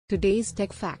Today's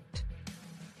Tech Fact.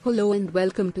 Hello and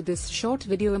welcome to this short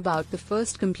video about the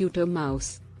first computer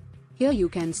mouse. Here you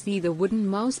can see the wooden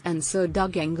mouse and Sir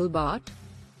Doug Engelbart.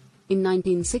 In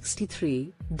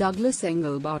 1963, Douglas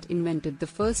Engelbart invented the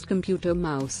first computer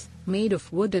mouse, made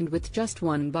of wood and with just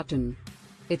one button.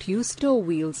 It used toe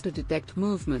wheels to detect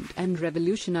movement and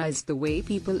revolutionized the way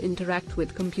people interact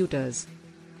with computers.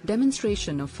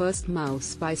 Demonstration of first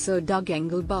mouse by Sir Doug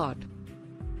Engelbart.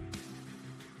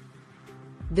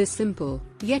 This simple,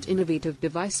 yet innovative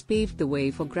device paved the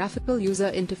way for graphical user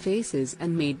interfaces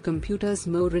and made computers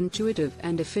more intuitive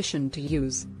and efficient to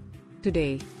use.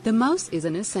 Today, the mouse is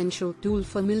an essential tool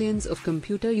for millions of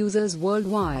computer users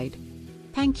worldwide.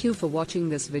 Thank you for watching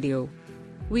this video.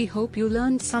 We hope you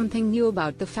learned something new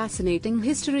about the fascinating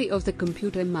history of the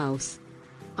computer mouse.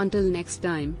 Until next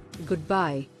time,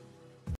 goodbye.